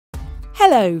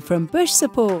Hello from Bush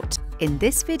Support. In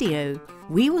this video,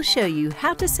 we will show you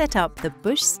how to set up the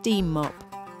Bush Steam Mop.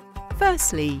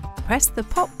 Firstly, press the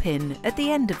pop pin at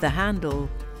the end of the handle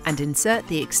and insert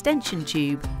the extension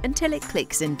tube until it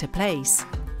clicks into place.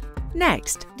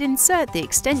 Next, insert the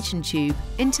extension tube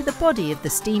into the body of the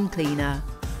steam cleaner.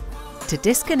 To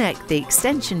disconnect the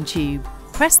extension tube,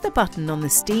 press the button on the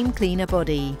steam cleaner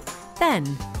body. Then,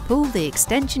 pull the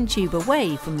extension tube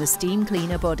away from the steam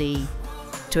cleaner body.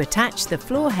 To attach the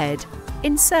floor head,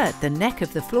 insert the neck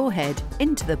of the floor head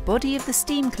into the body of the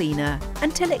steam cleaner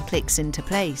until it clicks into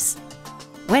place.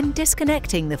 When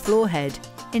disconnecting the floor head,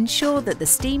 ensure that the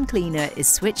steam cleaner is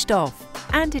switched off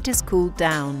and it is cooled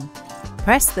down.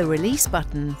 Press the release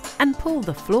button and pull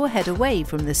the floor head away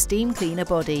from the steam cleaner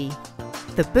body.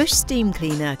 The Bush Steam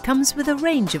Cleaner comes with a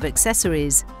range of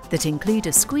accessories that include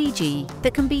a squeegee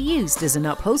that can be used as an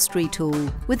upholstery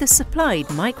tool with a supplied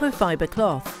microfiber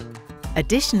cloth.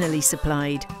 Additionally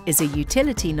supplied is a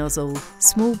utility nozzle,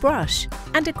 small brush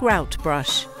and a grout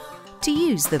brush. To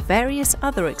use the various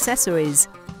other accessories,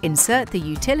 insert the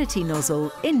utility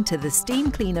nozzle into the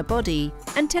steam cleaner body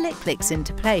until it clicks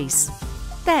into place.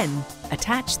 Then,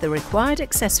 attach the required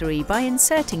accessory by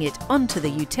inserting it onto the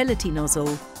utility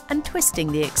nozzle and twisting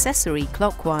the accessory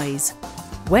clockwise.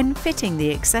 When fitting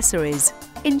the accessories,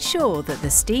 ensure that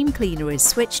the steam cleaner is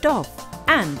switched off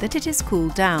and that it is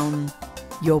cooled down.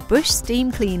 Your Bush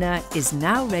Steam Cleaner is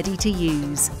now ready to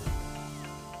use.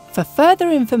 For further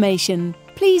information,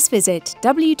 please visit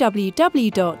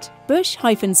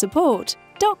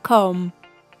www.bush-support.com.